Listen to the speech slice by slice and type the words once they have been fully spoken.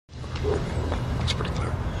Looks pretty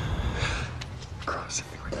clear. Cross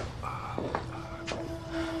everywhere.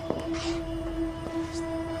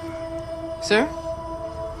 Sir?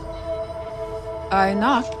 I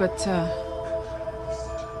knocked, but,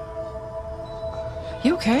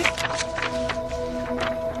 You okay?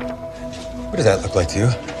 What does that look like to you?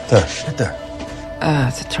 There, right there.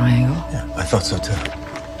 It's a triangle. Yeah, I thought so too.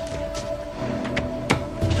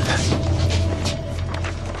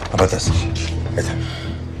 How about this? Right there.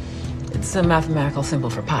 It's a mathematical symbol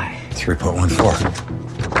for pi.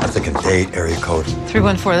 3.14. I'm thinking date, area code.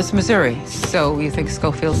 314, that's Missouri. So you think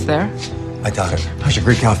Schofield's there? I doubt it. How's your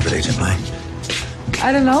Greek alphabet, Agent Lang?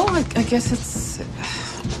 I don't know. I guess it's...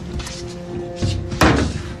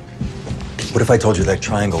 What if I told you that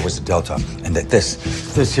triangle was a delta, and that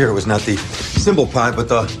this here was not the symbol pi, but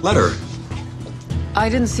the letter? I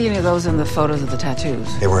didn't see any of those in the photos of the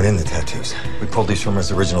tattoos. They weren't in the tattoos. We pulled these from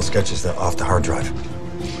his original sketches off the hard drive.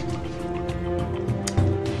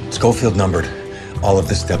 Schofield numbered all of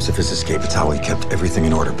the steps of his escape. It's how he kept everything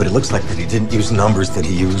in order. But it looks like that he didn't use numbers, that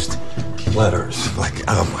he used letters. Like,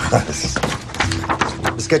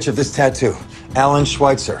 the sketch of this tattoo, Alan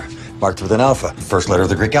Schweitzer, marked with an alpha. First letter of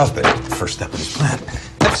the Greek alphabet. First step in his plan.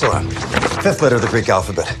 Epsilon. Fifth letter of the Greek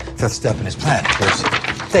alphabet. Fifth step in his plan. There's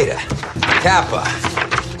theta. Kappa.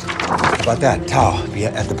 How about that? Tau. Be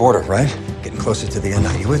at the border, right? Getting closer to the end.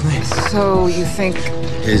 Are you with me? So you think...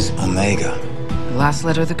 Is omega. The last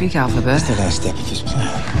letter of the Greek alphabet. That's the last step of his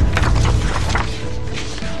plan.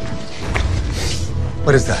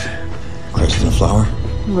 What is that? Christe in a flower?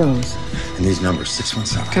 Rose. And these numbers,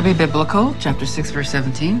 617. Could be biblical. Chapter 6, verse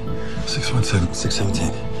 17. 617,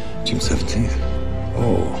 617. June 17th.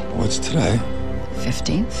 Oh, what's today?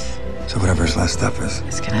 15th. So whatever his last step is.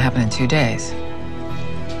 It's gonna happen in 2 days.